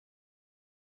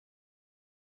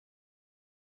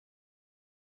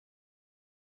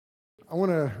I want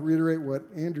to reiterate what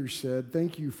Andrew said.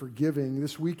 Thank you for giving.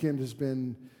 This weekend has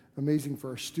been amazing for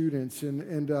our students,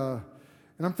 and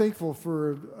I'm thankful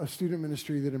for a student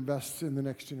ministry that invests in the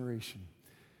next generation.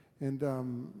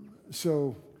 And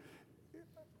so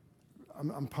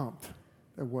I'm pumped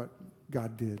at what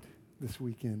God did this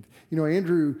weekend. You know,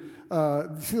 Andrew,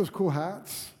 see those cool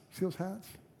hats? See those hats?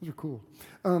 Those are cool.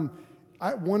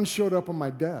 One showed up on my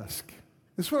desk.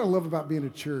 This is what I love about being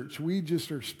at church. We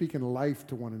just are speaking life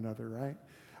to one another, right?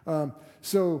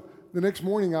 So the next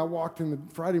morning I walked in, the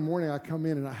Friday morning I come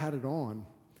in and I had it on.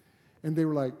 And they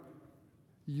were like,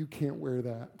 you can't wear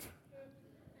that.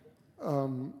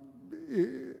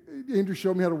 Andrew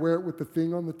showed me how to wear it with the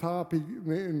thing on the top.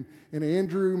 And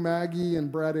Andrew, Maggie,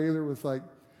 and Brad Ayler was like,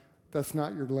 that's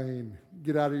not your lane.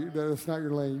 Get out of here. That's not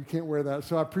your lane. You can't wear that.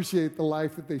 So I appreciate the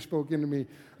life that they spoke into me.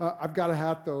 I've got a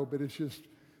hat, though, but it's just,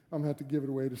 I'm going to have to give it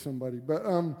away to somebody. But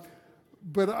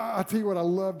I'll tell you what, I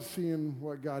loved seeing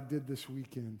what God did this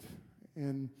weekend.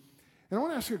 And I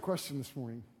want to ask you a question this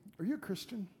morning. Are you a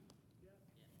Christian?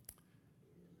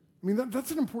 I mean,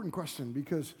 that's an important question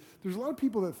because there's a lot of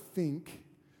people that think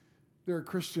they're a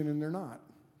Christian and they're not.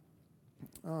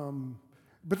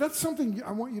 But that's something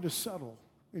I want you to settle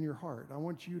in your heart. I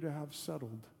want you to have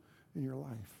settled in your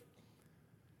life.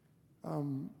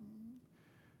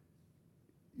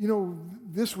 You know,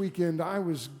 this weekend I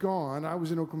was gone. I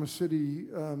was in Oklahoma City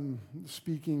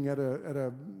speaking at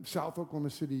a South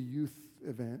Oklahoma City youth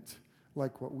event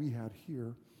like what we had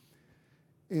here,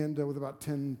 and with about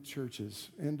 10 churches.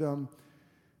 And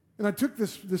I took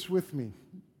this with me.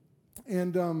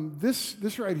 And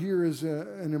this right here is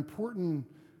an important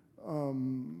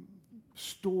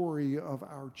story of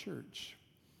our church.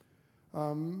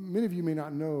 Many of you may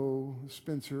not know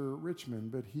Spencer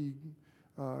Richmond, but he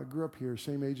grew up here,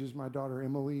 same age as my daughter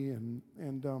Emily, and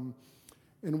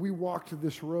we walked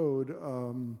this road.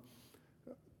 And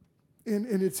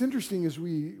it's interesting as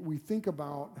we think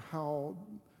about how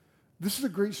this is a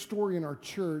great story in our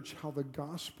church, how the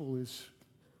gospel is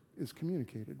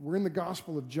communicated. We're in the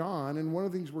Gospel of John, and one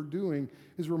of the things we're doing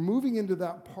is we're moving into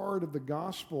that part of the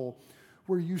gospel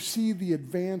where you see the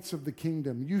advance of the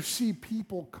kingdom. You see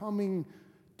people coming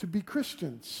to be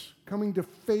Christians, coming to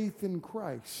faith in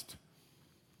Christ.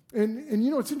 And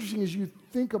you know, it's interesting as you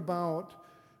think about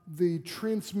the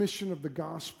transmission of the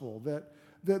gospel, that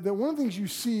one of the things you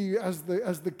see as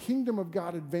the kingdom of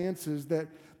God advances, that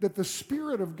the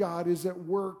Spirit of God is at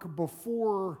work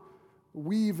before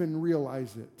we even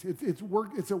realize it.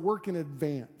 It's a work in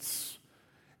advance.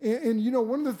 And you know,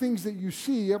 one of the things that you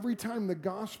see every time the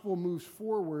gospel moves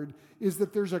forward is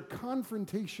that there's a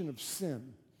confrontation of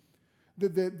sin.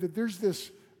 That there's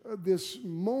this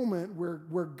moment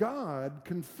where God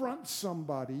confronts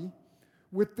somebody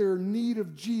with their need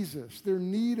of Jesus, their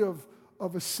need of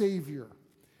a Savior.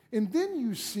 And then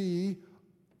you see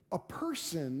a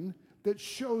person that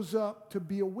shows up to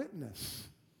be a witness,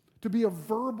 to be a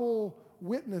verbal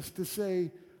witness, to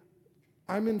say,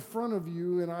 I'm in front of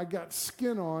you and I got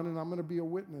skin on and I'm going to be a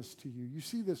witness to you. You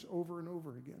see this over and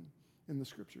over again in the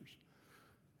scriptures.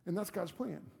 And that's God's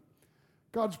plan.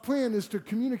 God's plan is to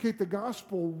communicate the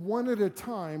gospel one at a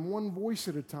time, one voice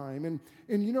at a time.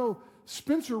 And you know,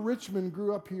 Spencer Richmond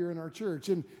grew up here in our church.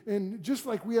 And just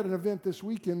like we had an event this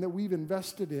weekend that we've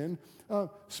invested in,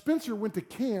 Spencer went to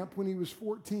camp when he was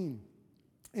 14.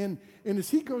 And as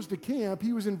he goes to camp,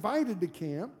 he was invited to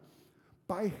camp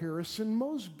by Harrison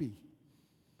Mosby.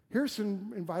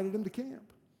 Harrison invited him to camp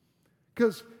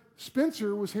because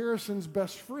Spencer was Harrison's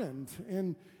best friend.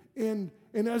 And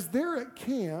as they're at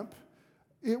camp,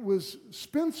 it was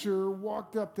Spencer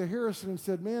walked up to Harrison and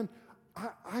said, man,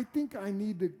 I think I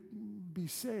need to be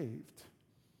saved.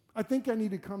 I think I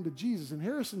need to come to Jesus. And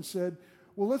Harrison said,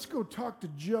 well, let's go talk to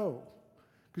Joe,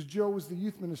 because Joe was the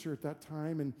youth minister at that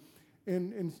time.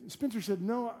 And Spencer said,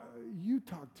 no, you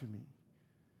talk to me.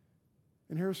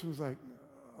 And Harrison was like,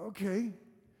 okay.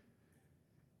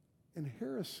 And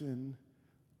Harrison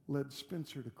led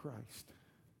Spencer to Christ,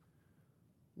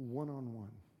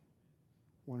 one-on-one,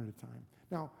 one at a time.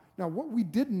 Now, what we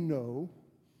didn't know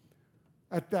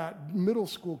at that middle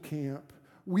school camp,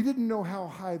 we didn't know how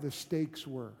high the stakes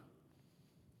were.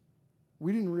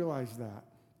 We didn't realize that.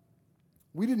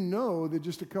 We didn't know that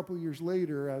just a couple of years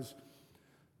later, as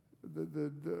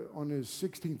on his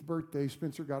 16th birthday,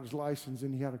 Spencer got his license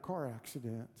and he had a car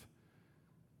accident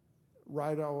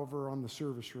right over on the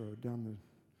service road,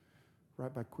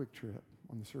 right by Quick Trip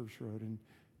on the service road.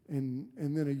 And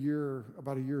then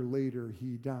about a year later,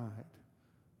 he died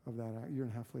of that, a year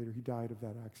and a half later, he died of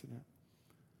that accident.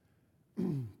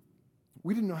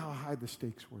 We didn't know how high the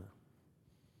stakes were.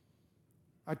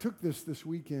 I took this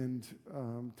weekend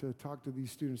to talk to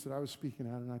these students that I was speaking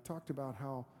at, and I talked about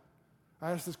how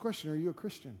I asked this question, are you a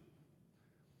Christian?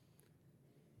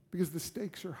 Because the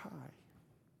stakes are high.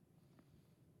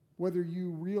 Whether you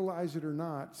realize it or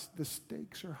not, the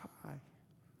stakes are high.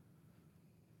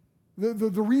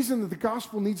 The reason that the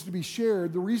gospel needs to be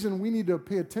shared, the reason we need to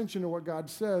pay attention to what God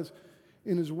says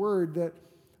in His Word,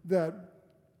 that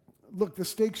look, the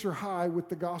stakes are high with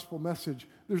the gospel message.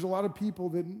 There's a lot of people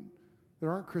that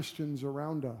aren't Christians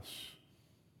around us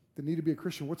that need to be a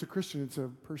Christian. What's a Christian? It's a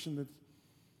person that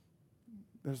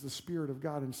has the Spirit of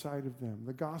God inside of them.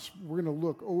 The gospel, we're going to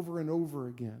look over and over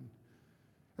again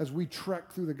as we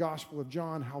trek through the Gospel of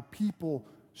John, how people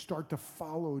start to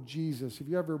follow Jesus. If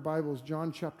you have your Bibles,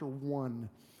 John chapter 1.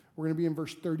 We're going to be in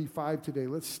verse 35 today.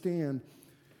 Let's stand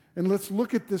and let's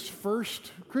look at this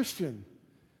first Christian,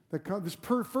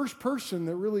 first person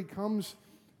that really comes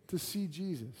to see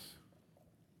Jesus.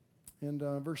 And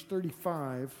verse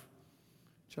 35,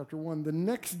 chapter 1. The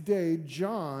next day,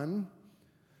 John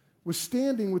was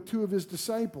standing with two of his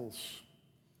disciples.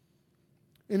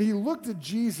 And he looked at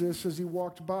Jesus as he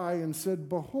walked by and said,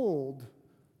 "Behold,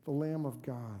 the Lamb of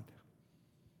God."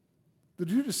 The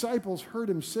two disciples heard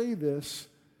him say this,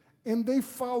 and they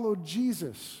followed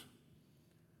Jesus.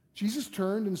 Jesus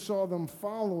turned and saw them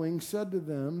following, said to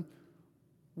them,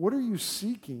 "What are you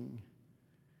seeking?"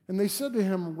 And they said to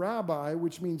him, "Rabbi,"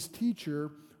 which means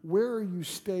teacher, "where are you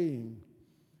staying?"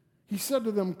 He said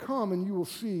to them, "Come and you will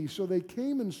see." So they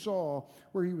came and saw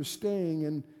where he was staying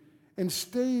and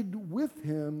stayed with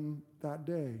him that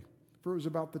day, for it was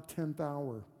about the 10th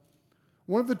hour.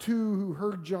 One of the two who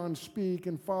heard John speak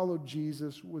and followed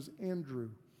Jesus was Andrew,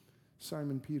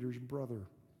 Simon Peter's brother.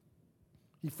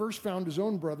 He first found his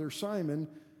own brother, Simon,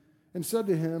 and said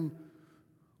to him,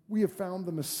 "We have found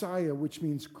the Messiah," which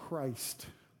means Christ.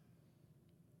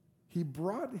 He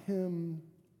brought him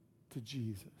to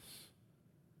Jesus.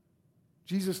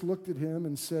 Jesus looked at him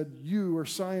and said, "You are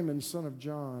Simon, son of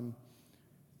John.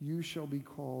 You shall be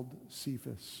called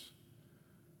Cephas,"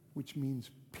 which means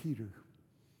Peter.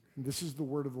 And this is the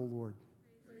word of the Lord.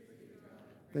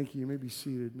 Thank you. You may be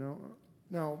seated. Now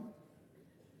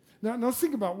let's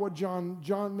think about what John,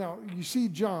 now you see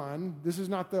John, this is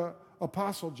not the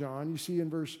Apostle John. You see in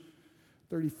verse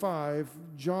 35,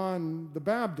 John the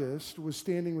Baptist was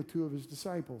standing with two of his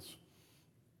disciples.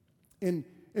 And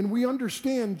we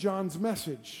understand John's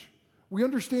message. We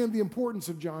understand the importance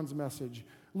of John's message.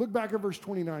 Look back at verse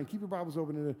 29. Keep your Bibles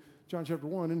open to John chapter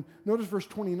 1. And notice verse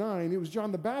 29. It was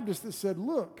John the Baptist that said,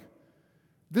 "Look,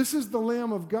 this is the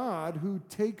Lamb of God who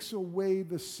takes away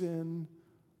the sin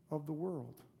of the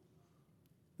world."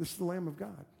 This is the Lamb of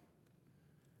God.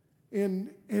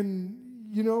 And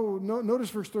notice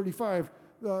verse 35.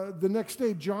 The next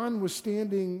day, John was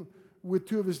standing with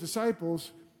two of his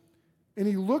disciples, and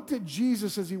he looked at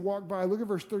Jesus as he walked by. Look at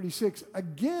verse 36.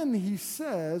 Again, he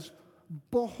says,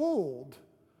 "Behold,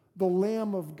 the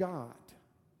Lamb of God."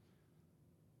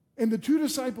 And the two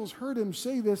disciples heard him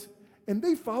say this, and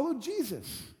they followed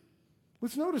Jesus.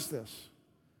 Let's notice this.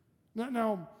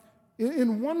 Now,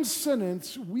 in one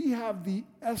sentence, we have the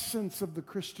essence of the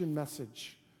Christian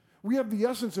message. We have the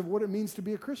essence of what it means to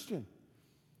be a Christian.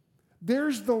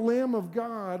 There's the Lamb of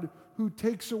God who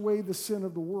takes away the sin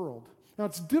of the world. Now,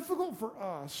 it's difficult for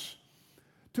us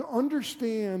to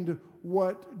understand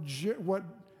what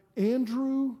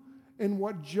Andrew and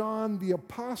what John the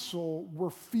Apostle were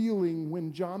feeling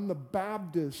when John the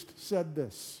Baptist said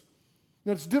this.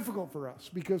 Now, it's difficult for us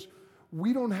because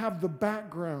we don't have the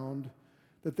background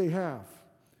that they have.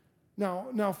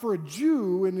 Now for a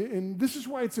Jew, and this is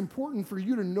why it's important for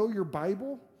you to know your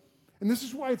Bible, and this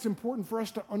is why it's important for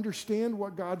us to understand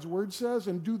what God's Word says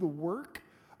and do the work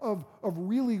of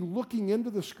really looking into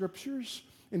the Scriptures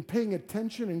and paying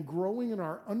attention and growing in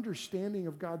our understanding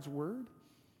of God's Word.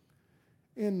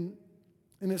 And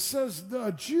it says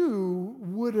a Jew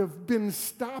would have been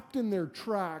stopped in their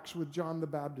tracks with John the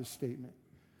Baptist's statement.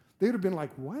 They would have been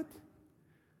like, "What?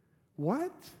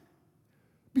 What?"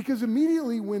 Because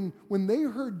immediately when they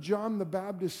heard John the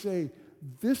Baptist say,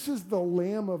 "This is the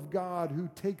Lamb of God who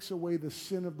takes away the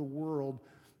sin of the world,"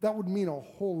 that would mean a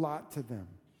whole lot to them.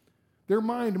 Their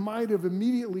mind might have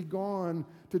immediately gone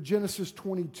to Genesis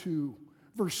 22,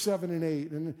 verse 7 and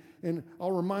 8. And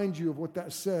I'll remind you of what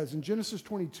that says. In Genesis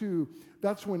 22,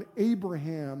 that's when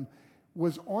Abraham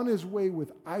was on his way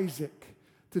with Isaac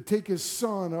to take his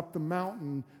son up the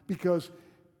mountain because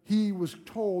he was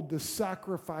told to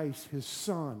sacrifice his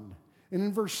son. And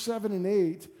in verse 7 and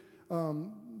 8,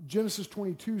 Genesis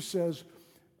 22 says,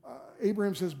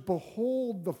 Abraham says,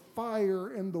 "Behold the fire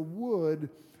and the wood,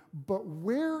 but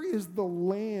where is the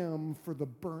lamb for the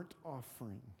burnt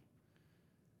offering?"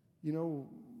 You know,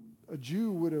 a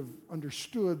Jew would have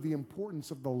understood the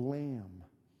importance of the lamb.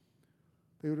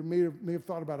 They would have may have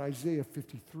thought about Isaiah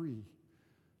 53.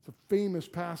 It's a famous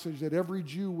passage that every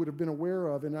Jew would have been aware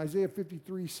of. In Isaiah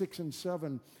 53, 6 and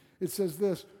 7, it says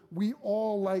this, "We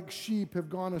all like sheep have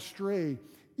gone astray.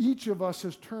 Each of us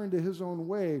has turned to his own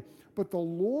way. But the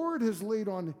Lord has laid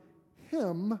on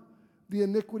him the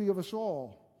iniquity of us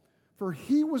all. For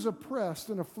he was oppressed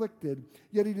and afflicted,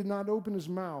 yet he did not open his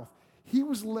mouth. He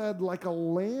was led like a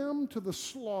lamb to the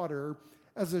slaughter,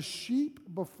 as a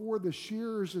sheep before the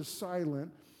shearers is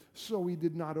silent, so he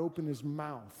did not open his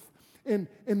mouth." And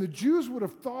the Jews would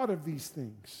have thought of these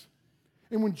things.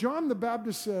 And when John the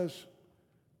Baptist says,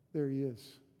 there he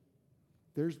is.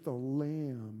 There's the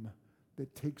lamb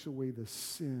that takes away the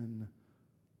sin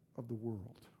of the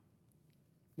world.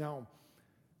 Now,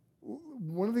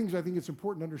 one of the things I think it's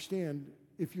important to understand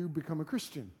if you become a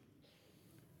Christian.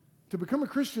 To become a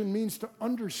Christian means to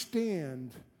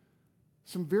understand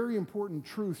some very important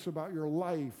truths about your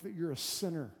life, that you're a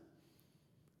sinner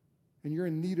and you're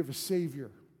in need of a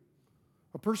Savior.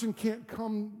 A person can't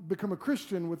become a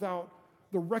Christian without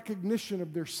the recognition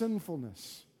of their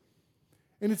sinfulness.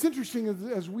 And it's interesting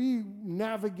as we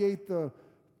navigate the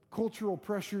cultural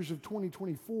pressures of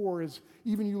 2024, as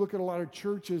even you look at a lot of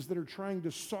churches that are trying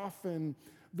to soften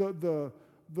the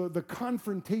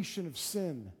confrontation of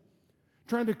sin,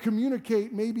 trying to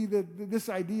communicate maybe this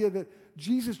idea that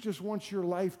Jesus just wants your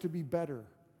life to be better.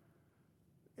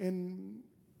 And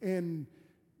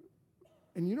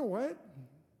you know what?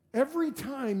 Every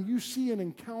time you see an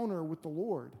encounter with the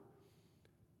Lord,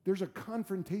 there's a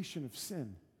confrontation of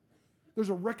sin. There's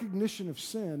a recognition of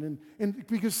sin. And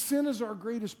because sin is our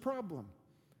greatest problem.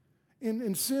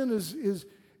 And sin is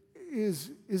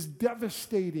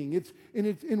devastating.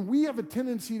 And we have a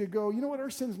tendency to go, you know what, our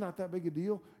sin's not that big a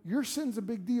deal. Your sin's a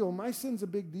big deal. My sin's a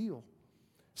big deal.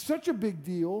 Such a big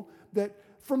deal that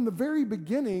from the very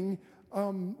beginning,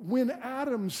 when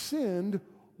Adam sinned,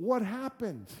 what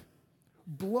happened?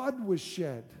 Blood was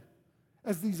shed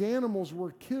as these animals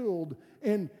were killed,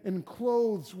 and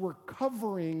clothes were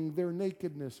covering their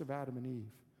nakedness of Adam and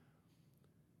Eve.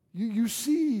 You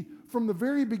see from the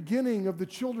very beginning of the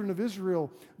children of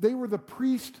Israel, they were the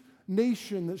priest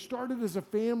nation that started as a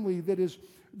family that is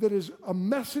a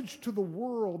message to the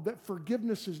world that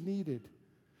forgiveness is needed.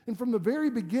 And from the very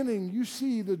beginning, you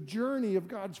see the journey of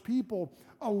God's people.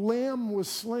 A lamb was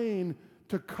slain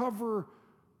to cover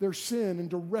their sin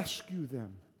and to rescue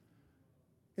them.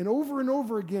 And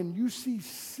over again, you see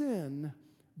sin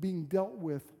being dealt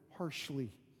with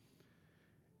harshly.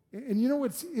 And you know,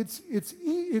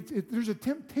 there's a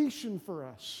temptation for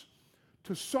us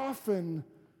to soften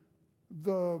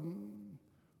the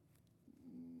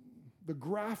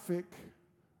graphic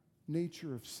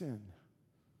nature of sin.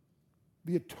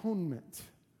 The atonement.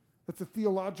 That's a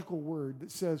theological word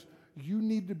that says you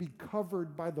need to be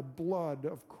covered by the blood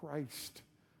of Christ.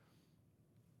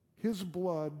 His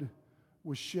blood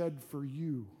was shed for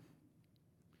you.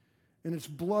 And it's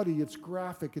bloody, it's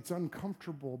graphic, it's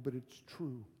uncomfortable, but it's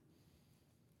true.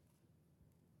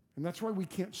 And that's why we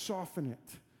can't soften it.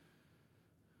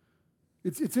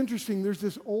 It's interesting, there's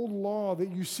this old law that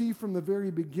you see from the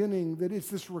very beginning that it's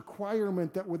this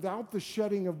requirement that without the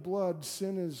shedding of blood,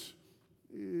 sin is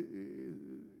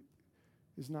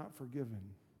not forgiven.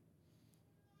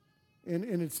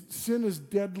 And sin is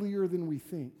deadlier than we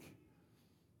think.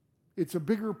 It's a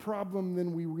bigger problem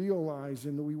than we realize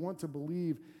and that we want to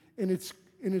believe. And it's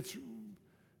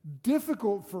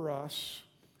difficult for us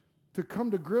to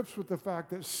come to grips with the fact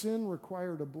that sin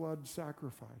required a blood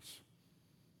sacrifice.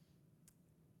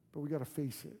 But we got to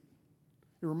face it.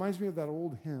 It reminds me of that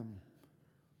old hymn.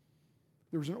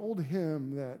 There was an old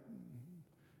hymn that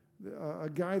a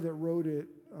guy that wrote it,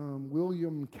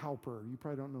 William Cowper. You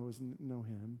probably don't know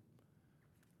him.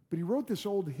 But he wrote this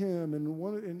old hymn,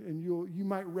 and you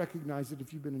might recognize it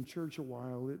if you've been in church a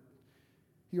while.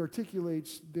 He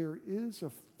articulates, there is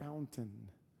a fountain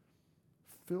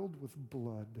filled with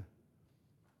blood,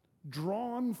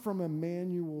 drawn from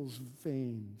Emmanuel's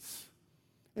veins,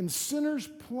 and sinners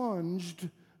plunged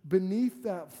beneath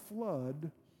that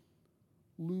flood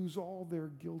lose all their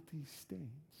guilty stains.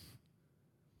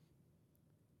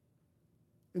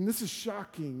 And this is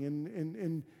shocking,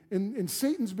 and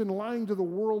Satan's been lying to the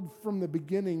world from the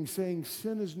beginning, saying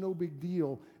sin is no big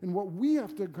deal. And what we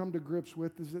have to come to grips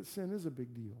with is that sin is a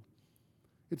big deal.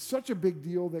 It's such a big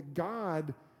deal that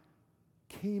God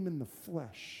came in the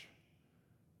flesh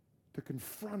to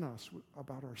confront us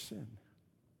about our sin.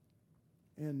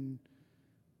 And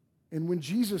when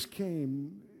Jesus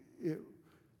came,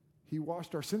 he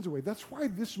washed our sins away. That's why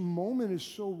this moment is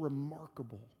so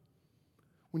remarkable.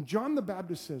 When John the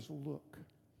Baptist says, look,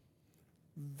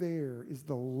 there is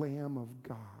the Lamb of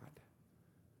God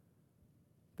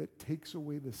that takes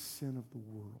away the sin of the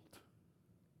world.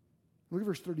 Look at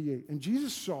verse 38. And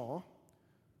Jesus saw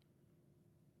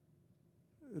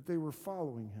that they were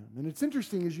following him. And it's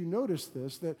interesting as you notice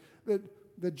this,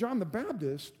 that John the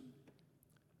Baptist,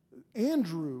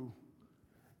 Andrew,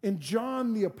 and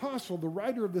John the Apostle, the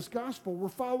writer of this gospel, were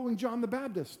following John the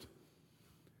Baptist.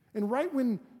 And right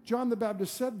when John the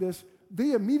Baptist said this,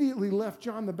 they immediately left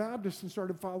John the Baptist and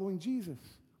started following Jesus.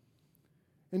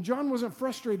 And John wasn't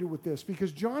frustrated with this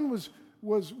because John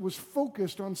was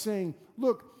focused on saying,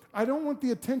 look, I don't want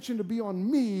the attention to be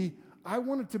on me. I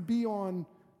want it to be on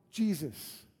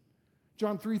Jesus.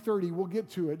 John 3:30, we'll get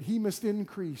to it. He must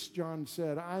increase, John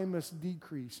said. I must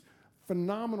decrease.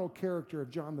 Phenomenal character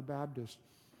of John the Baptist.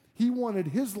 He wanted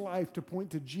his life to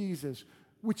point to Jesus,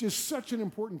 which is such an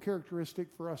important characteristic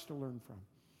for us to learn from.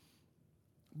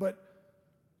 But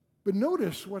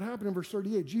notice what happened in verse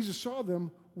 38. Jesus saw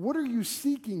them. What are you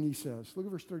seeking, he says. Look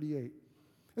at verse 38.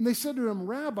 And they said to him,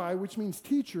 Rabbi, which means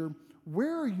teacher,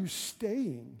 where are you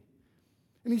staying?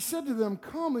 And he said to them,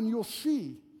 come and you'll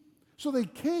see. So they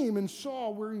came and saw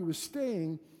where he was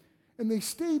staying, and they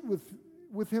stayed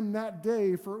with him that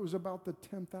day, for it was about the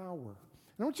 10th hour.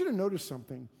 And I want you to notice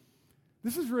something.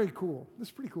 This is very cool. This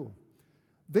is pretty cool.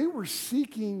 They were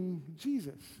seeking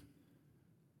Jesus.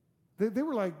 They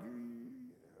were like,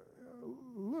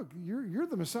 look, you're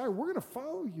the Messiah. We're going to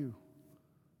follow you.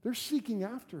 They're seeking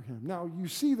after him. Now, you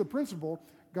see the principle.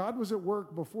 God was at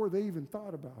work before they even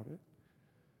thought about it,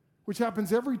 which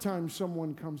happens every time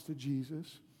someone comes to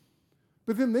Jesus.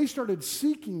 But then they started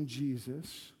seeking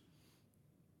Jesus.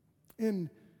 And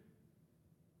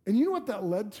you know what that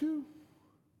led to?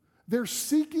 Their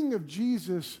seeking of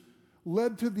Jesus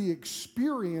led to the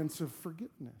experience of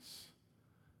forgiveness.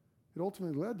 It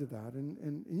ultimately led to that.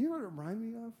 And you know what it reminded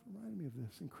me of? It reminded me of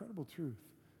this incredible truth.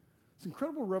 This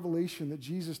incredible revelation that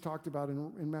Jesus talked about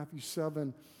in Matthew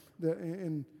 7,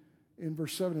 in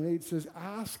verse 7 and 8 says,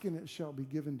 ask and it shall be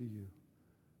given to you.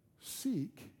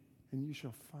 Seek and you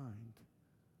shall find.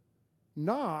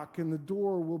 Knock and the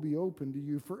door will be opened to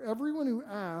you. For everyone who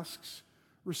asks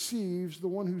receives, the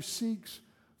one who seeks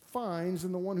finds,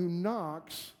 and the one who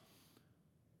knocks,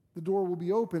 the door will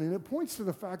be open. And it points to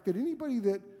the fact that anybody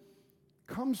that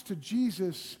comes to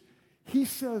Jesus, he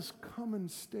says, come and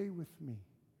stay with me.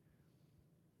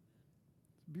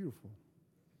 It's beautiful.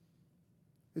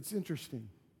 It's interesting.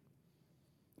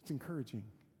 It's encouraging.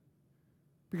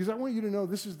 Because I want you to know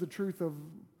this is the truth of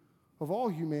all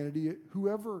humanity.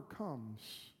 Whoever comes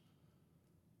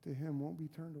to him won't be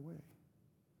turned away.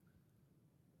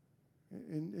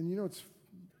 And you know,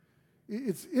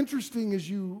 it's interesting as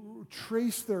you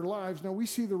trace their lives. Now, we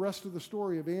see the rest of the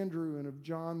story of Andrew and of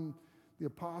John the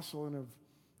Apostle and of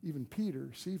even Peter,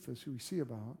 Cephas, who we see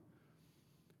about.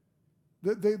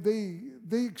 They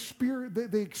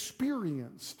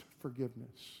experienced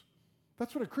forgiveness.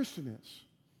 That's what a Christian is.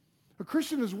 A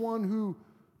Christian is one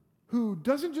who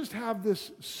doesn't just have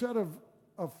this set of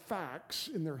facts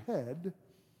in their head,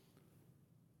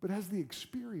 but has the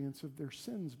experience of their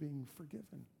sins being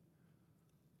forgiven,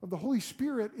 of the Holy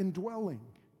Spirit indwelling.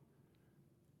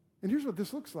 And here's what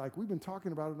this looks like. We've been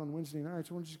talking about it on Wednesday nights.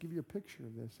 I want to just give you a picture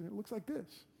of this. And it looks like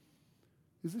this.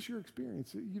 Is this your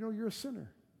experience? You know, you're a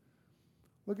sinner.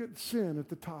 Look at sin at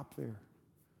the top there.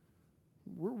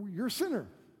 You're a sinner.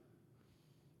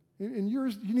 And you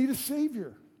need a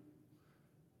Savior.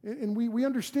 And we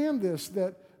understand this,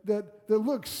 that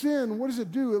look, sin, what does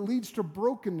it do? It leads to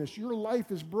brokenness. Your life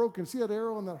is broken. See that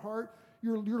arrow in that heart?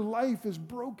 Your life is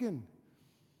broken.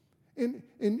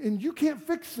 And you can't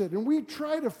fix it. And we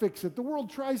try to fix it. The world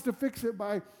tries to fix it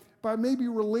by maybe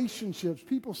relationships.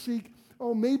 People seek,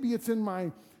 maybe it's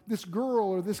in this girl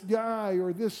or this guy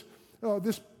or this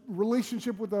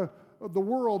relationship with the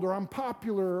world, or I'm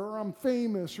popular or I'm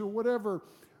famous or whatever.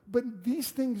 But these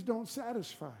things don't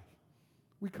satisfy.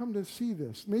 We come to see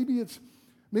this. Maybe it's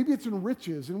in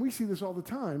riches, and we see this all the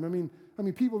time. I mean,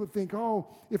 people that think,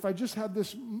 if I just had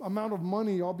this amount of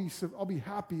money, I'll be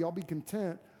happy, I'll be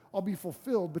content, I'll be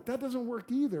fulfilled. But that doesn't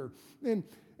work either.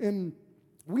 And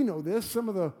we know this. Some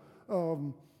of the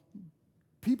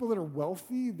people that are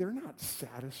wealthy, they're not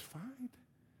satisfied.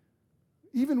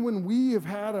 Even when we have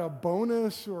had a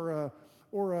bonus or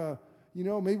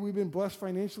maybe we've been blessed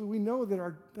financially, we know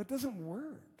that doesn't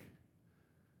work.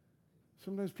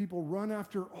 Sometimes people run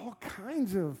after all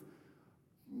kinds of,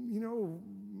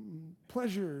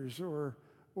 pleasures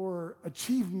or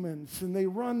achievements, and they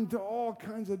run to all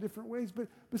kinds of different ways. But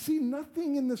see,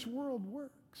 nothing in this world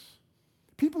works.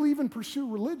 People even pursue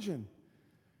religion.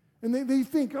 And they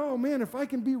think, oh man, if I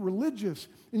can be religious,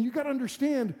 and you got to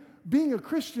understand, being a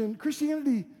Christian,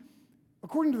 Christianity,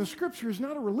 according to the scripture, is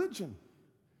not a religion.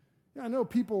 Yeah, I know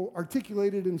people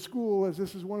articulate it in school as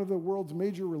this is one of the world's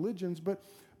major religions, but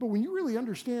when you really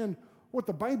understand what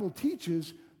the Bible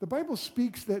teaches, the Bible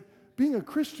speaks that being a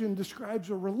Christian describes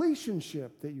a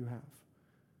relationship that you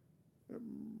have.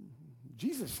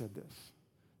 Jesus said this,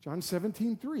 John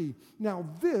 17:3. Now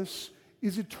this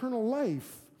is eternal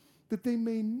life, that they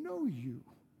may know you,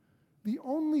 the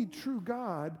only true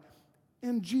God,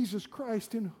 and Jesus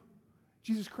Christ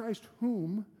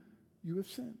whom you have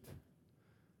sent.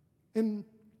 And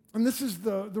this is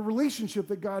the relationship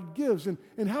that God gives.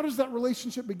 And how does that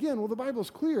relationship begin? Well, the Bible's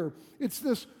clear. It's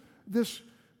this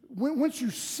once you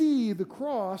see the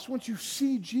cross, once you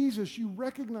see Jesus, you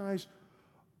recognize,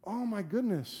 oh my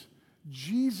goodness,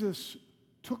 Jesus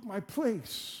took my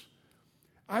place.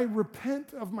 I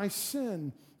repent of my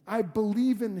sin. I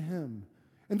believe in him.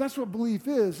 And that's what belief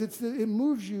is. It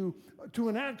moves you to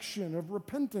an action of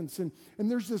repentance. And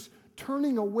there's this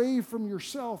turning away from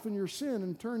yourself and your sin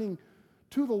and turning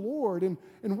to the Lord. And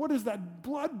what does that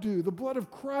blood do? The blood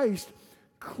of Christ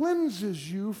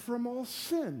cleanses you from all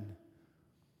sin.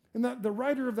 And that the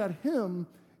writer of that hymn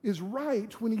is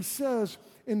right when he says,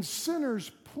 and sinners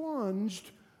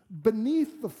plunged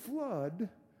beneath the flood,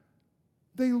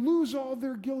 they lose all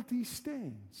their guilty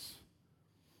stains.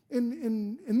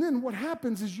 And then what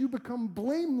happens is you become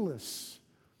blameless.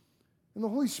 And the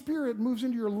Holy Spirit moves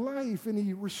into your life, and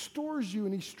he restores you,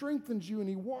 and he strengthens you, and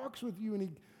he walks with you, and he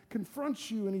confronts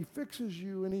you, and he fixes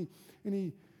you, and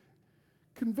he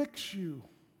convicts you,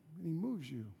 and he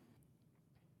moves you,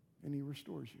 and he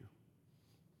restores you.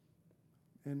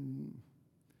 And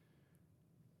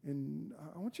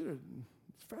I want you to,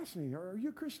 it's fascinating. Are you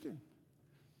a Christian?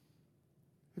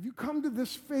 Have you come to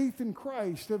this faith in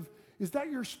Christ? Is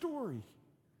that your story?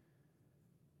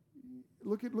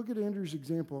 Look at Andrew's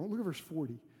example. Look at verse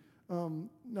 40.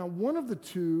 Now, one of the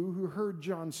two who heard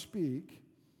John speak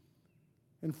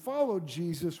and followed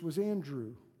Jesus was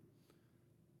Andrew,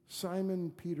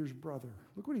 Simon Peter's brother.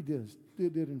 Look what he did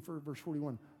in verse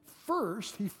 41.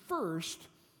 He first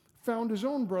found his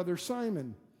own brother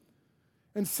Simon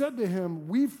and said to him,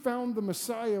 "We've found the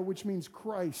Messiah," which means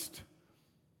Christ.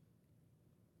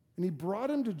 And he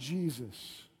brought him to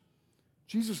Jesus.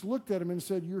 Jesus looked at him and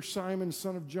said, "You're Simon,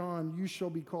 son of John. You shall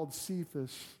be called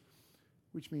Cephas,"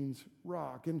 which means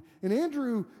rock. And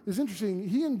Andrew is interesting.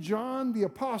 He and John the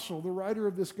apostle, the writer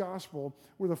of this gospel,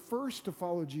 were the first to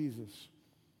follow Jesus.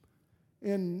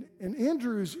 And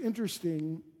Andrew's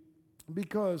interesting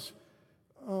because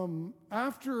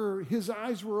after his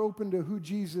eyes were opened to who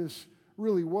Jesus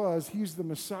really was, he's the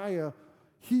Messiah,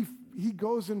 he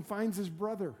goes and finds his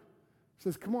brother.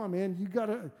 Says, "Come on, man, you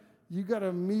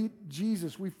gotta meet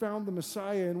Jesus. We found the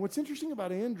Messiah." And what's interesting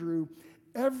about Andrew,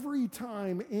 every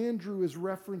time Andrew is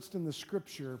referenced in the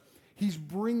scripture, he's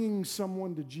bringing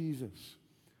someone to Jesus.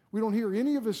 We don't hear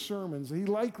any of his sermons. He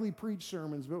likely preached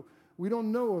sermons, but we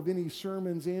don't know of any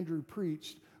sermons Andrew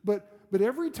preached. But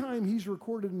every time he's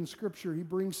recorded in scripture, he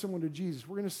brings someone to Jesus.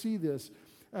 We're going to see this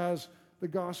as the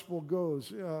gospel goes,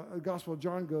 the gospel of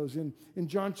John goes. In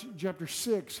John chapter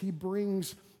 6, he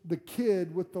brings the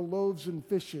kid with the loaves and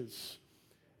fishes.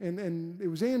 And it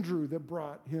was Andrew that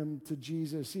brought him to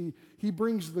Jesus. He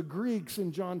brings the Greeks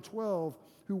in John 12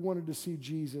 who wanted to see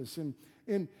Jesus.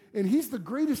 And he's the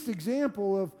greatest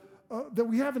example of that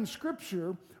we have in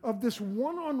Scripture of this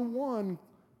one-on-one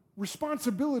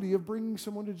responsibility of bringing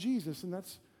someone to Jesus. And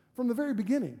that's from the very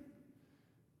beginning.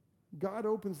 God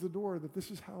opens the door that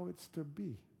this is how it's to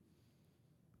be.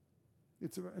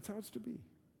 It's how it's to be.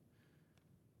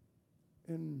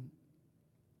 And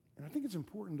I think it's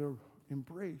important to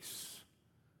embrace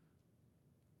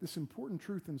this important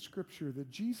truth in Scripture that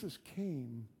Jesus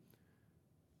came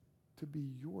to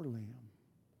be your lamb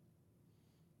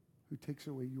who takes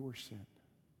away your sin.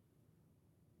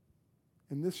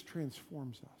 And this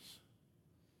transforms us.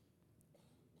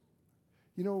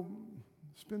 You know,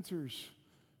 Spencer's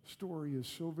story is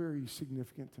so very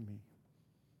significant to me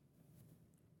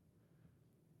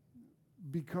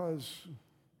because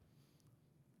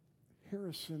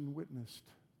Harrison witnessed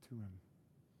to him.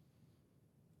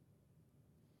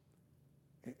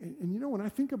 And you know, when I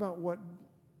think about what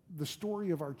the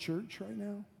story of our church right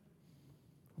now,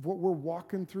 of what we're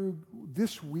walking through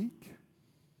this week,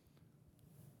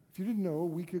 if you didn't know, a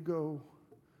week ago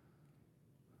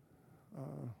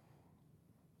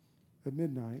at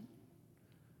midnight,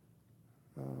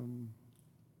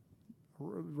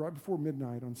 right before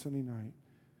midnight on Sunday night,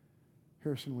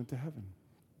 Harrison went to heaven.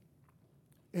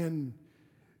 And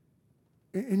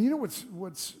you know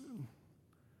what's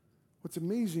what's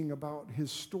amazing about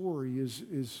his story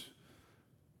is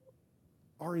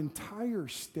our entire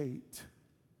state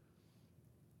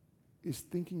is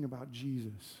thinking about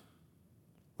Jesus.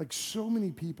 Like so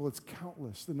many people, it's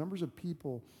countless, the numbers of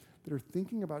people that are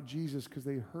thinking about Jesus because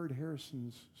they heard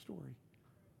Harrison's story.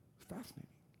 It's fascinating.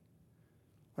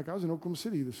 Like I was in Oklahoma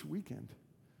City this weekend,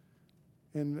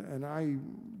 and I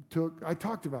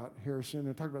talked about Harrison,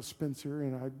 I talked about Spencer,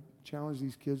 and I challenged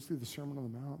these kids through the Sermon on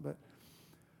the Mount, but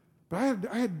I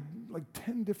had like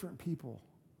 10 different people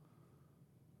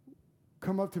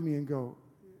come up to me and go,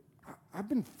 I've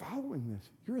been following this.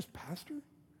 You're his pastor?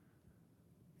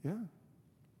 Yeah.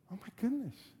 Oh my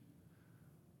goodness.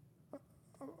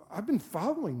 I've been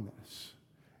following this.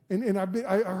 And I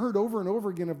heard over and over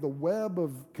again of the web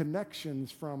of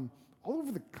connections from all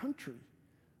over the country,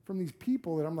 from these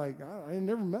people that I'm like, I had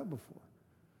never met before.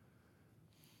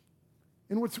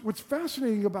 And what's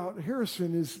fascinating about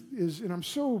Harrison is, and I'm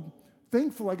so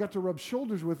thankful I got to rub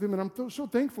shoulders with him, and I'm so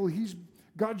thankful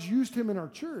God's used him in our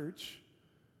church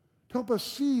to help us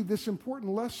see this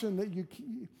important lesson that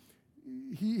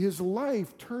his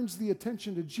life turns the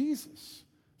attention to Jesus.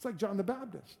 It's like John the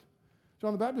Baptist.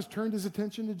 John the Baptist turned his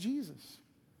attention to Jesus.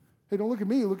 Hey, don't look at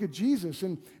me, look at Jesus.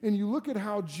 And you look at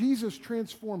how Jesus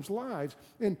transforms lives.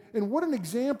 And what an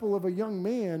example of a young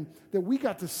man that we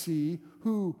got to see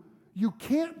who you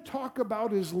can't talk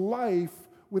about his life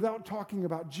without talking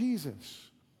about Jesus.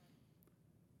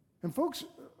 And folks,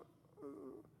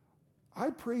 I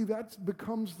pray that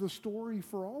becomes the story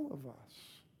for all of us.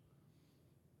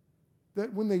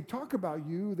 That when they talk about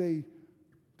you, they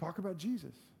talk about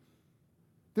Jesus.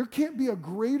 There can't be a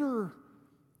greater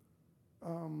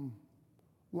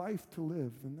life to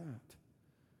live than that.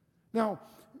 Now,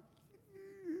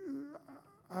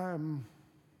 I'm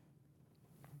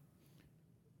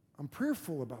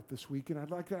prayerful about this week, and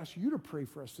I'd like to ask you to pray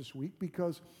for us this week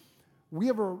because we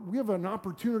have an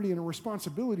opportunity and a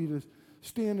responsibility to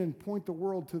stand and point the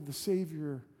world to the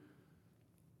Savior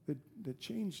that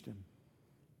changed him.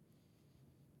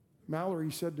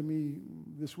 Mallory said to me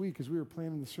this week as we were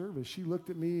planning the service, she looked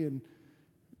at me and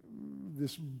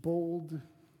this bold,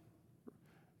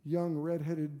 young,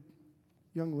 redheaded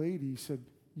young lady said,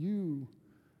 you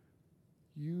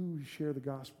share the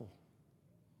gospel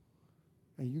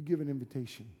and you give an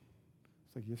invitation.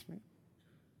 It's like, yes, ma'am,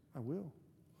 I will.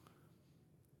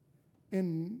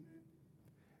 And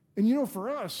you know, for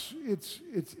us,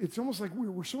 it's almost like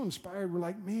we're so inspired. We're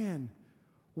like, man,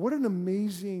 what an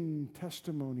amazing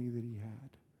testimony that he had.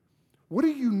 What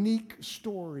a unique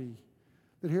story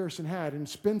that Harrison had and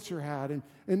Spencer had,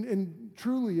 and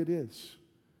truly it is.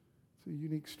 It's a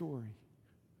unique story.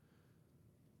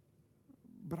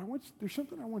 But there's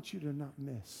something I want you to not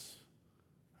miss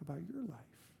about your life.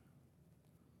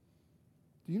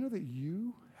 Do you know that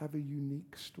you have a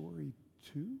unique story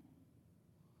too?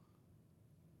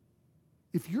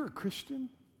 If you're a Christian,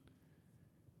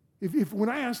 if when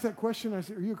I ask that question, I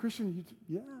say, are you a Christian?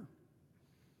 Yeah.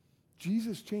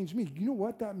 Jesus changed me. You know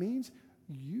what that means?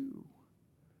 You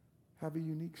have a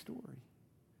unique story.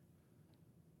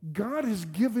 God has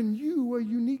given you a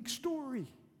unique story.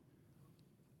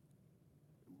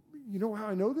 You know how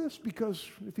I know this? Because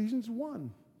Ephesians 1:13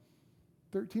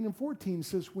 and 14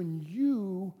 says, when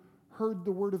you heard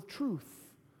the word of truth,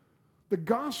 the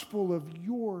gospel of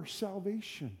your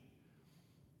salvation,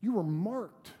 you were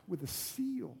marked with a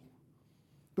seal,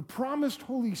 the promised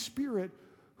Holy Spirit,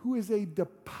 who is a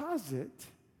deposit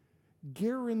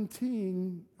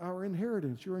guaranteeing our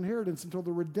inheritance, your inheritance until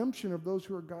the redemption of those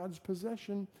who are God's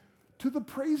possession to the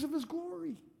praise of his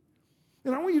glory.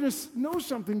 And I want you to know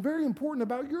something very important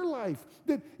about your life,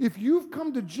 that if you've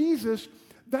come to Jesus,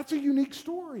 that's a unique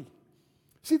story.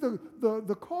 See,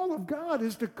 the call of God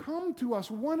is to come to us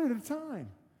one at a time.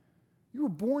 You were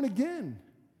born again.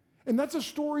 And that's a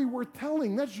story worth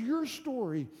telling. That's your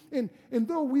story. And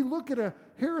though we look at a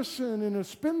Harrison and a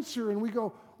Spencer and we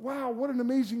go, wow, what an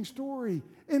amazing story.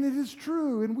 And it is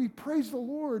true. And we praise the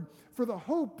Lord for the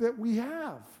hope that we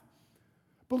have.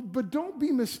 But don't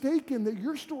be mistaken that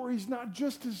your story is not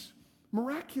just as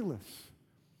miraculous.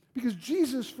 Because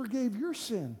Jesus forgave your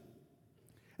sin.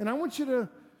 And I want to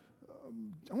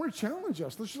challenge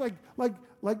us. Let's just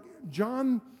like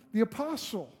John the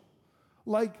Apostle,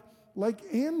 like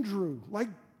Andrew, like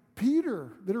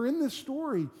Peter that are in this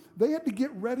story. They had to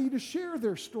get ready to share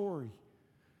their story.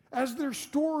 As their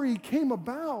story came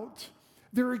about,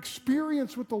 their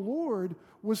experience with the Lord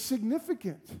was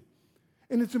significant.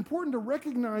 And it's important to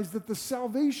recognize that the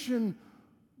salvation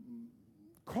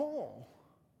call,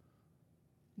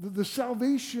 the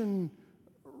salvation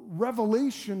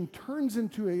revelation turns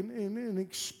into an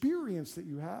experience that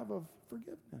you have of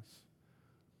forgiveness.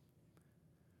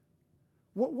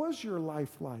 What was your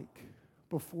life like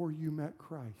before you met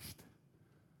Christ?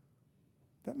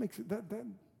 That makes it, that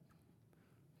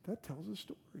tells a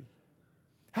story.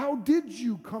 How did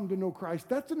you come to know Christ?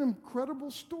 That's an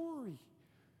incredible story.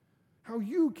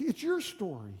 It's your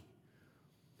story.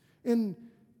 And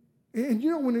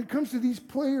when it comes to these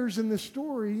players in this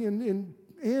story, and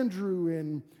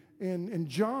Andrew and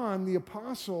John the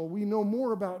apostle, we know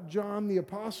more about John the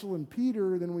apostle and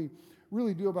Peter than we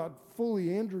really do about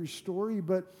fully Andrew's story,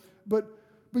 but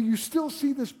you still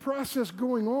see this process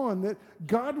going on, that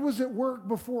God was at work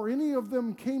before any of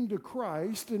them came to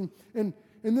Christ, and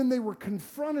then they were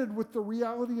confronted with the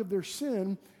reality of their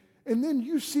sin, and then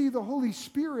you see the Holy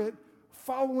Spirit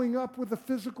following up with a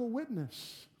physical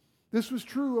witness. This was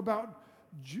true about,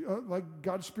 like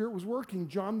God's Spirit was working.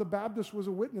 John the Baptist was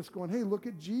a witness going, hey, look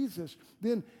at Jesus.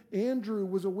 Then Andrew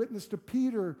was a witness to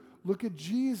Peter, look at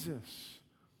Jesus.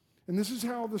 And this is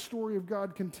how the story of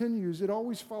God continues. It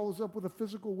always follows up with a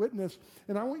physical witness.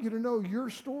 And I want you to know your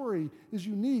story is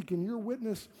unique and your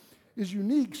witness is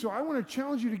unique. So I want to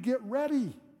challenge you to get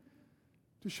ready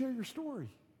to share your story.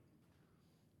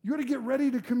 You got to get ready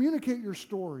to communicate your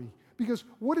story. Because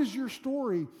what is your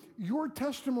story? Your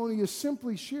testimony is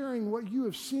simply sharing what you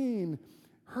have seen,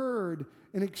 heard,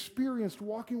 and experienced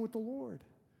walking with the Lord.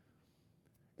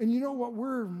 And you know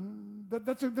what?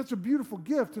 That's a beautiful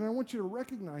gift, and I want you to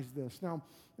recognize this. Now,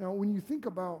 when you think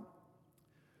about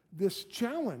this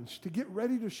challenge to get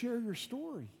ready to share your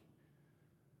story,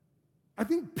 I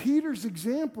think Peter's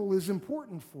example is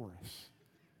important for us.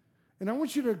 And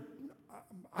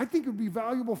I think it would be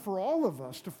valuable for all of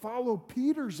us to follow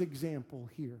Peter's example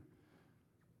here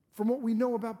from what we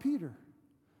know about Peter.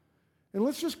 And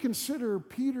let's just consider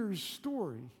Peter's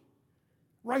story.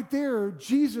 Right there,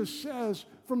 Jesus says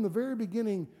from the very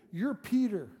beginning, you're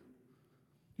Peter.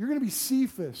 You're going to be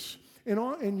Cephas,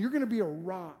 and you're going to be a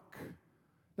rock.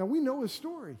 Now, we know his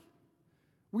story.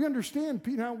 We understand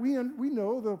Peter. Now, we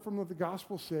know from what the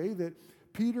Gospels say that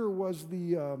Peter was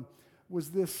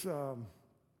this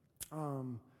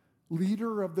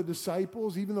leader of the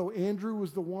disciples. Even though Andrew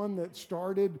was the one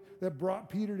that brought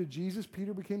Peter to Jesus,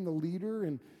 Peter became the leader,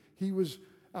 and he was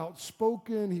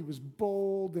outspoken, he was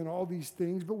bold, and all these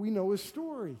things, but we know his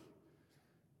story.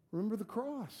 Remember the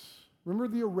cross. Remember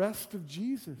the arrest of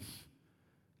Jesus.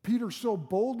 Peter so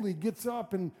boldly gets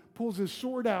up and pulls his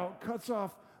sword out, cuts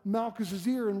off Malchus's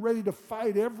ear, and ready to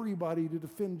fight everybody to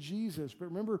defend Jesus. But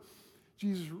remember,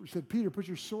 Jesus said, Peter, put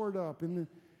your sword up. And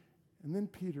then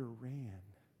Peter ran.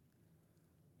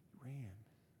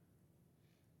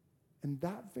 And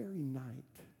that very night,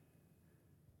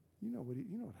 you know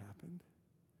what happened.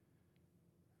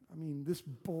 I mean, this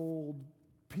bold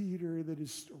Peter that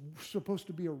is supposed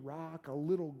to be a rock, a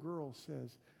little girl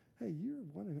says, hey, you're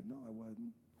one of them. No, I wasn't.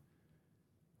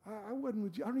 I wasn't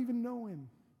with you. I don't even know him.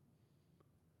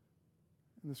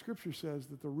 And the scripture says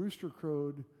that the rooster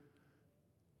crowed,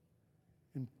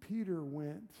 and Peter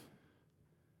went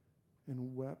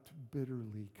and wept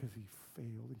bitterly because he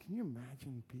failed. And can you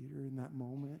imagine Peter in that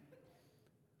moment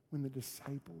when the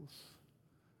disciples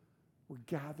were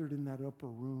gathered in that upper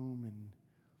room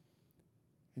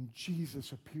and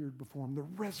Jesus appeared before him. The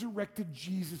resurrected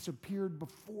Jesus appeared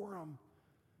before him.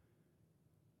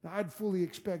 Now, I'd fully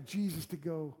expect Jesus to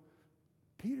go,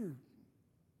 Peter,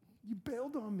 you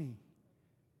bailed on me.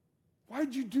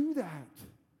 Why'd you do that?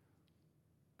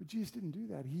 But Jesus didn't do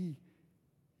that. He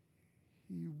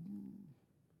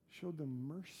showed them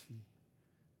mercy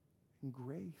and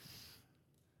grace.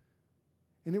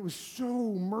 And it was so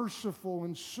merciful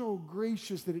and so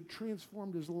gracious that it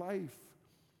transformed his life.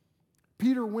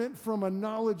 Peter went from a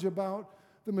knowledge about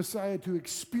the Messiah to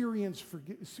experiencing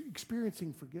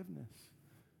forgiveness.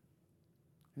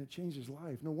 And it changed his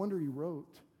life. No wonder he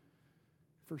wrote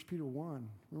 1 Peter 1.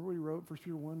 Remember what he wrote? 1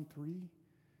 Peter 1, 3?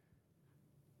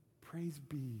 Praise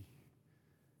be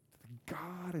to the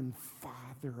God and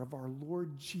Father of our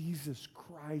Lord Jesus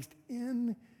Christ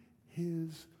in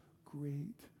his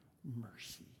great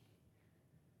mercy.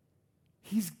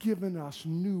 He's given us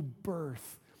new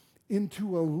birth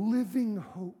into a living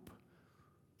hope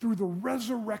through the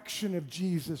resurrection of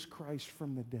Jesus Christ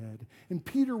from the dead. And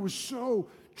Peter was so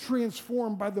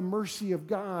transformed by the mercy of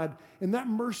God, and that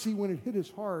mercy, when it hit his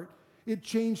heart, it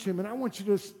changed him. And I want you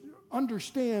to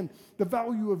understand the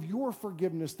value of your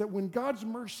forgiveness, that when God's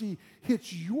mercy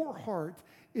hits your heart,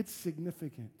 it's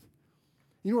significant.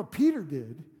 You know what Peter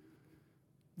did?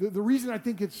 The reason I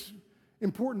think it's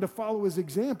important to follow his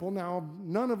example. Now,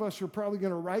 none of us are probably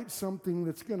going to write something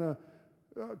that's going to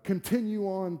continue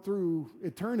on through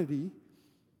eternity.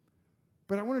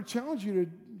 But I want to challenge you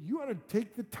ought to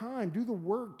take the time, do the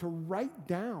work to write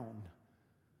down.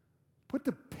 Put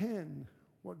the pen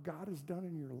what God has done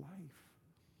in your life.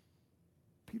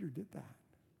 Peter did that.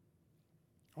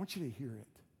 I want you to hear it.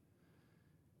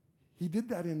 He did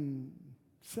that in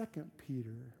 2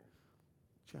 Peter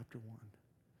chapter 1.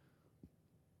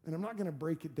 And I'm not going to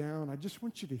break it down. I just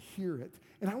want you to hear it.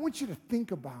 And I want you to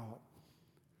think about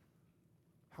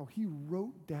how he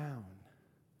wrote down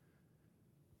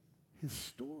his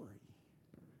story,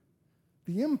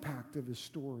 the impact of his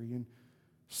story. In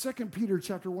 2 Peter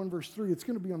chapter 1, verse 3, it's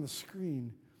going to be on the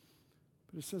screen,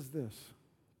 but it says this: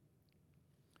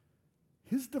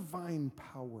 His divine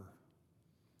power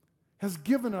has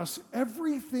given us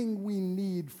everything we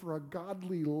need for a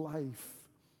godly life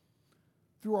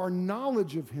through our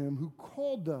knowledge of him who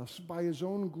called us by his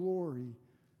own glory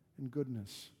and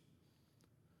goodness.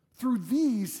 Through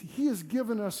these, he has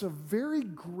given us very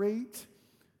great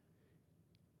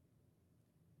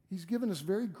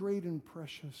and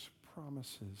precious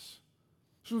promises,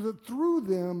 so that through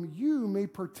them you may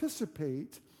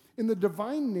participate in the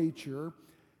divine nature,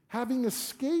 having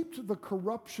escaped the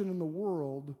corruption in the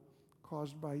world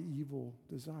caused by evil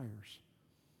desires.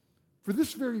 For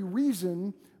this very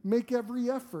reason, make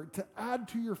every effort to add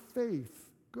to your faith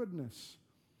goodness,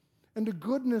 and to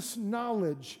goodness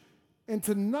knowledge, and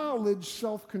to knowledge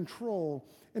self-control,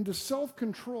 and to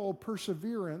self-control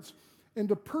perseverance, and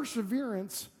to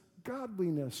perseverance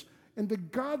godliness, and to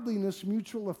godliness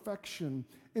mutual affection,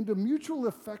 and to mutual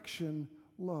affection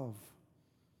love.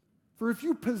 For if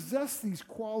you possess these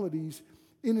qualities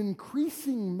in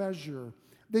increasing measure,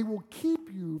 they will keep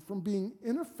you from being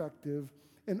ineffective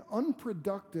and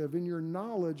unproductive in your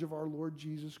knowledge of our Lord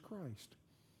Jesus Christ.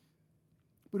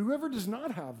 But whoever does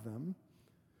not have them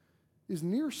is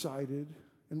nearsighted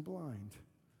and blind,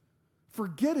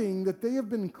 forgetting that they have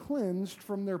been cleansed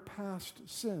from their past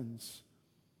sins.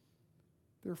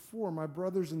 Therefore, my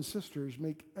brothers and sisters,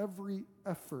 make every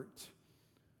effort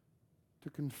to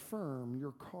confirm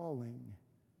your calling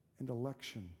and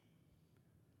election.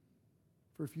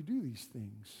 For if you do these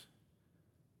things,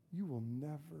 you will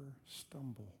never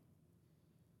stumble,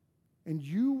 and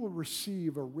you will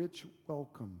receive a rich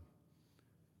welcome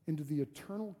into the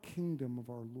eternal kingdom of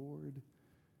our Lord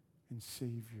and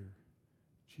Savior,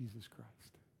 Jesus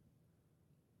Christ.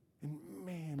 And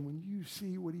man, when you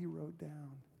see what he wrote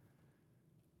down,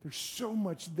 there's so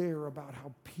much there about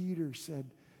how Peter said,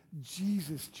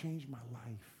 Jesus changed my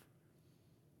life.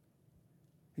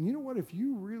 And you know what? If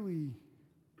you really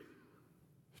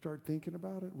start thinking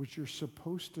about it, which you're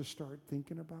supposed to start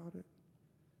thinking about it,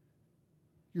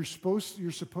 you're supposed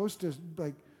to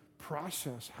like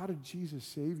process, how did Jesus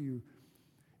save you?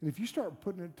 And if you start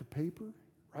putting it to paper,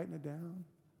 writing it down,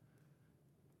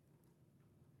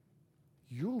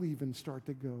 you'll even start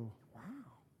to go, wow,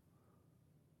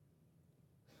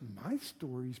 my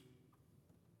story's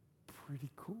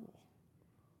pretty cool.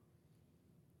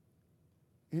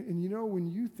 And you know,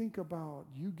 when you think about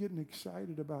you getting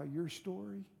excited about your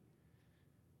story,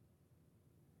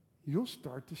 you'll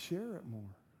start to share it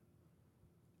more.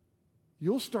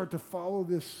 You'll start to follow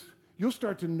this. You'll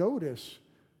start to notice,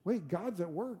 wait, God's at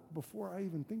work before I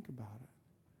even think about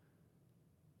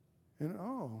it. And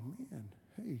oh, man,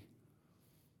 hey,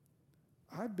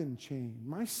 I've been changed.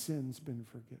 My sin's been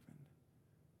forgiven.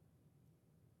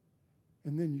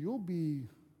 And then you'll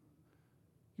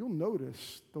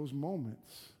notice those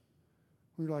moments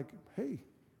when you're like, hey,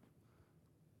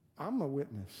 I'm a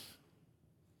witness.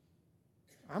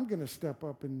 I'm going to step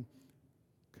up and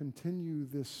continue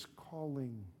this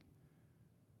calling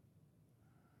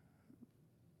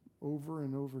over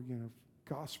and over again of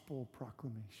gospel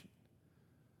proclamation.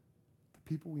 The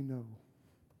people we know,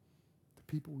 the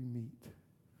people we meet,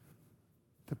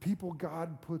 the people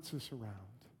God puts us around.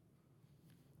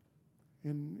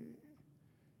 And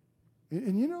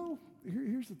you know,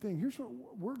 here's the thing. Here's what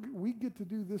we get to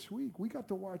do this week. We got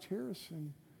to watch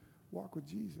Harrison walk with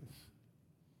Jesus.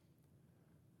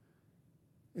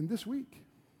 And this week,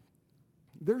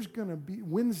 there's going to be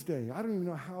Wednesday. I don't even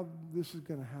know how this is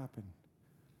going to happen.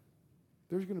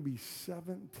 There's going to be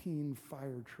 17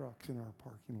 fire trucks in our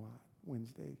parking lot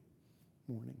Wednesday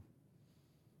morning.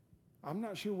 I'm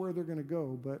not sure where they're going to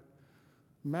go, but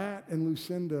Matt and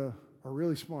Lucinda are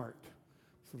really smart,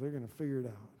 so they're going to figure it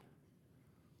out.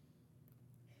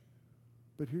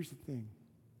 But here's the thing.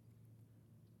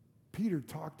 Peter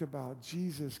talked about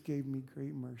Jesus gave me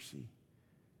great mercy.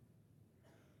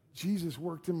 Jesus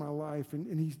worked in my life,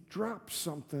 and he dropped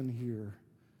something here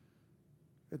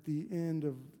at the end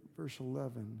of verse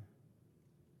 11,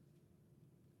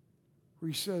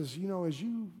 where he says, you know, as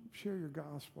you share your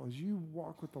gospel, as you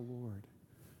walk with the Lord,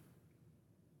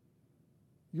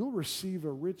 you'll receive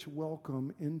a rich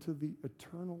welcome into the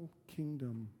eternal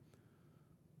kingdom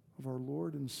of our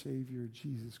Lord and Savior,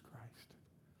 Jesus Christ.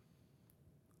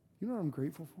 You know what I'm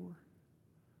grateful for?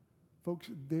 Folks,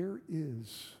 there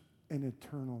is an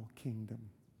eternal kingdom.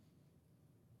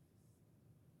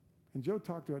 And Joe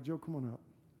talked about, Joe, come on up.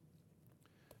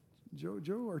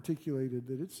 Joe articulated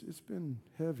that it's been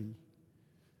heavy.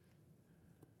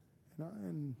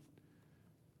 And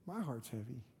my heart's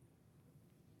heavy.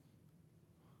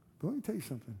 But let me tell you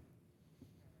something.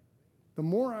 The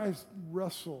more I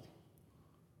wrestle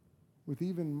with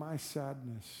even my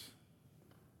sadness,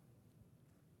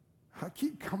 I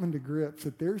keep coming to grips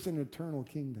that there's an eternal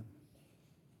kingdom.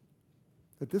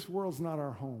 That this world's not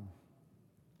our home.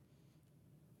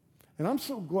 And I'm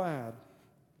so glad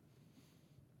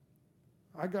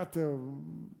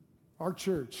our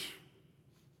church,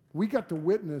 we got to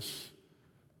witness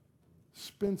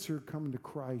Spencer coming to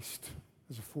Christ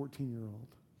as a 14-year-old.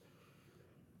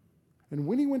 And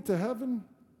when he went to heaven,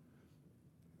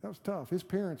 that was tough. His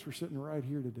parents were sitting right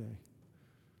here today.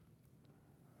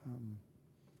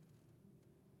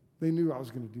 They knew I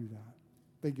was going to do that.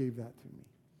 They gave that to me.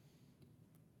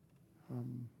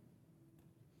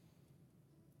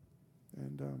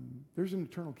 There's an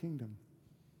eternal kingdom.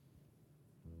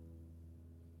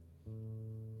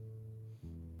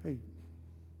 Hey,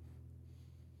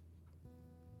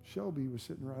 Shelby was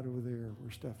sitting right over there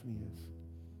where Stephanie is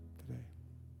today.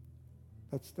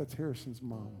 That's Harrison's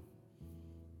mom.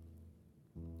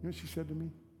 You know what she said to me?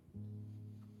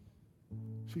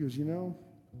 She goes,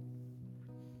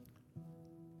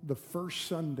 the first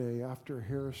Sunday after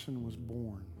Harrison was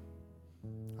born,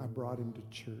 I brought him to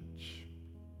church.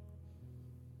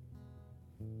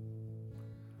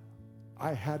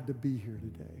 I had to be here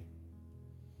today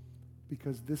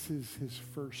because this is his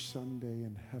first Sunday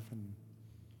in heaven.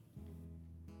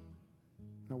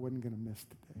 I wasn't going to miss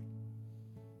today.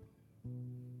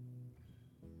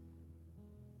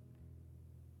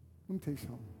 Let me tell you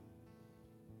something.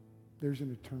 There's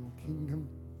an eternal kingdom.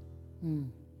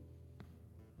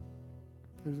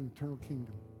 There's an eternal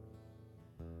kingdom.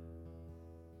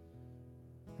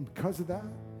 And because of that,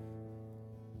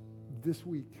 this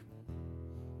week,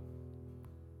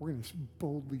 we're going to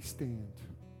boldly stand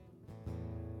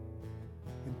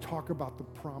and talk about the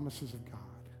promises of God.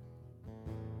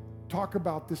 Talk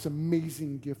about this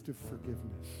amazing gift of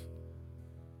forgiveness.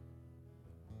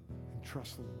 And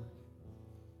trust the Lord.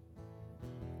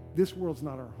 This world's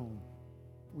not our home.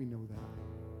 We know that.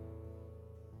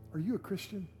 Are you a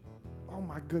Christian? Oh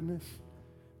my goodness.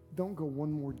 Don't go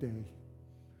one more day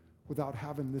without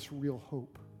having this real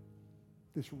hope.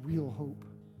 This real hope.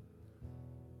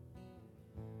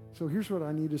 So here's what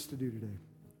I need us to do today.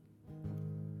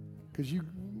 Because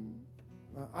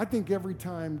I think every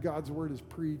time God's word is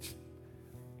preached,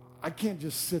 I can't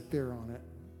just sit there on it,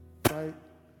 right?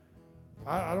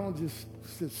 I don't just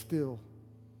sit still.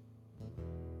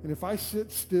 And if I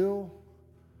sit still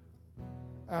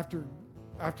after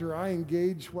I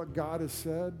engage what God has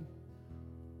said,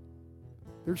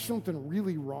 there's something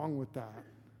really wrong with that.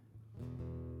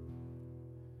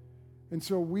 And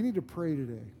so we need to pray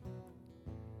today.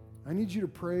 I need you to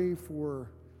pray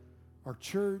for our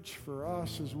church, for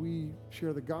us as we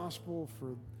share the gospel,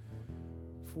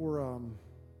 for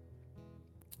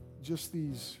just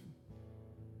this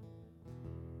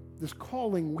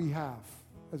calling we have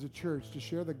as a church to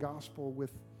share the gospel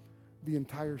with the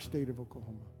entire state of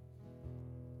Oklahoma.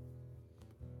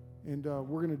 And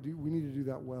we need to do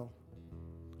that well.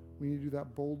 We need to do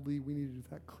that boldly. We need to do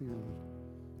that clearly.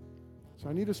 So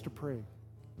I need us to pray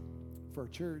for our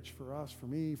church, for us, for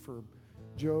me, for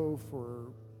Joe,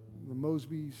 for the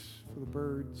Mosbys, for the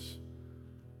Birds,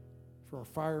 for our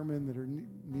firemen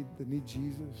that need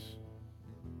Jesus,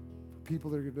 for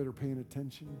people that are paying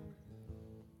attention.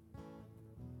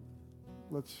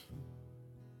 Let's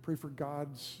pray for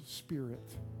God's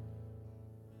Spirit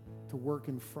to work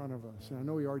in front of us. And I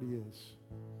know He already is.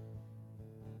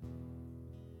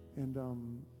 And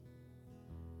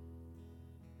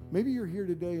maybe you're here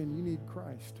today and you need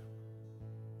Christ.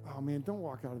 Oh man, don't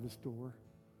walk out of this door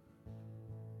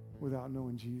without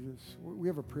knowing Jesus. We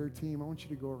have a prayer team. I want you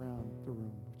to go around the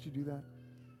room. Would you do that?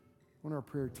 I want our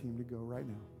prayer team to go right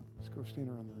now. Let's go stand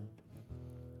around the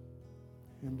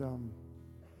room.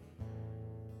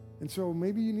 And so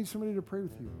maybe you need somebody to pray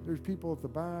with you. There's people at the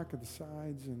back, at the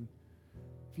sides, and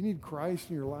if you need Christ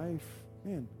in your life,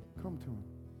 man, come to Him.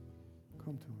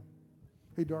 Come to Him.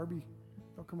 Hey, Darby,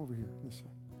 I'll come over here on this side.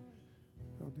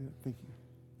 I'll do that. Thank you.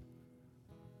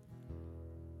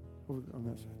 Over on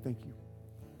that side. Thank you.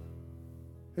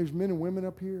 There's men and women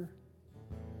up here.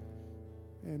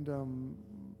 And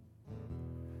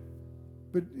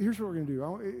but here's what we're going to do.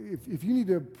 If you need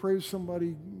to pray with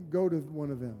somebody, go to one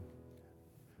of them.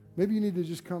 Maybe you need to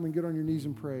just come and get on your knees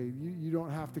and pray. You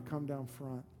don't have to come down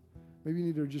front. Maybe you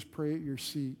need to just pray at your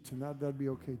seat, and that'd be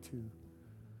okay too.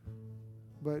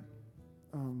 But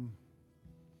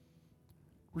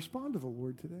respond to the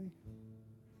Lord today.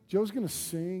 Joe's going to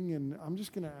sing, and I'm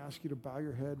just going to ask you to bow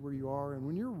your head where you are. And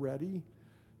when you're ready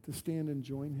to stand and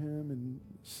join him in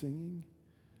singing,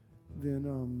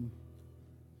 then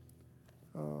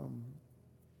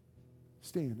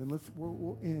stand, and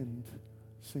we'll end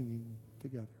singing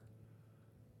together.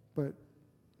 But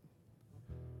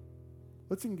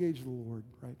let's engage the Lord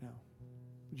right now.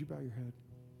 Would you bow your head?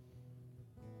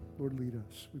 Lord, lead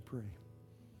us, we pray.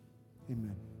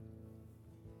 Amen.